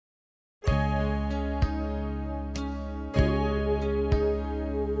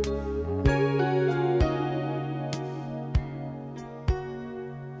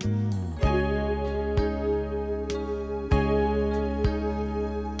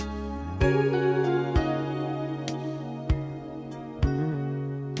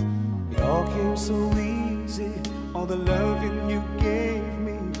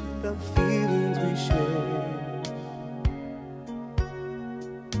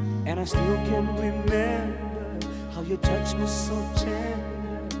And I still can remember how your touch was so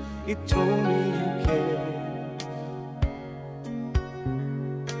tender. It told me you cared.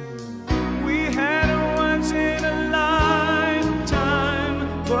 We had a once in a lifetime,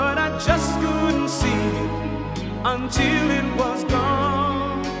 but I just couldn't see it until it was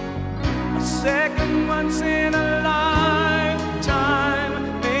gone. A second once in a lifetime,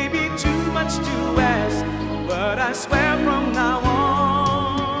 maybe too much to ask, but I swear from now on,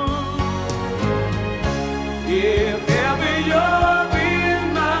 if ever you're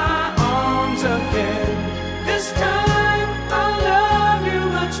in my arms again, this time I'll love you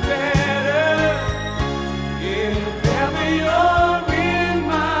much better. If ever you're in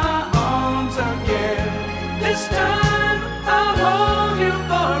my arms again, this time I'll hold you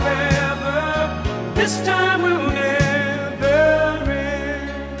forever. This time will never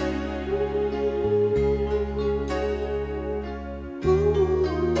end.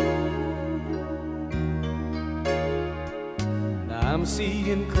 Now I'm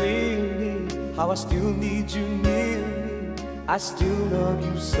seeing clearly how I still need you near me. I still love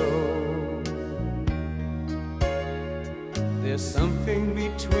you so. There's something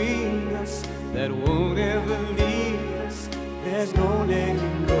between us that won't ever leave us. There's no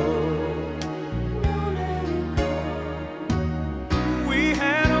letting go. We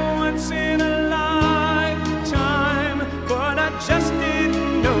had a once in a lifetime, but I just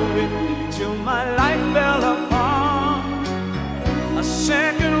didn't know it till my life fell apart. A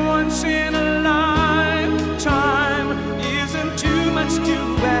second once in a lifetime isn't too much to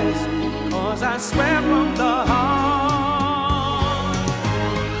ask, 'cause I swear from the heart,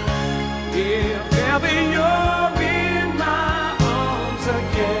 if ever you're in my arms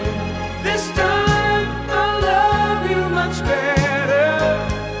again, this time I'll love you much better.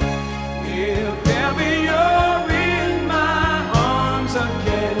 If ever you're in my arms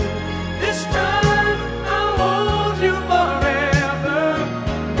again, this time I'll hold you forever.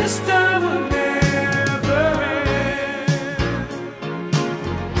 This time will never end.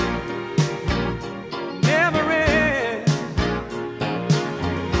 Never end.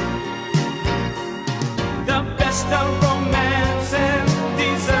 The best of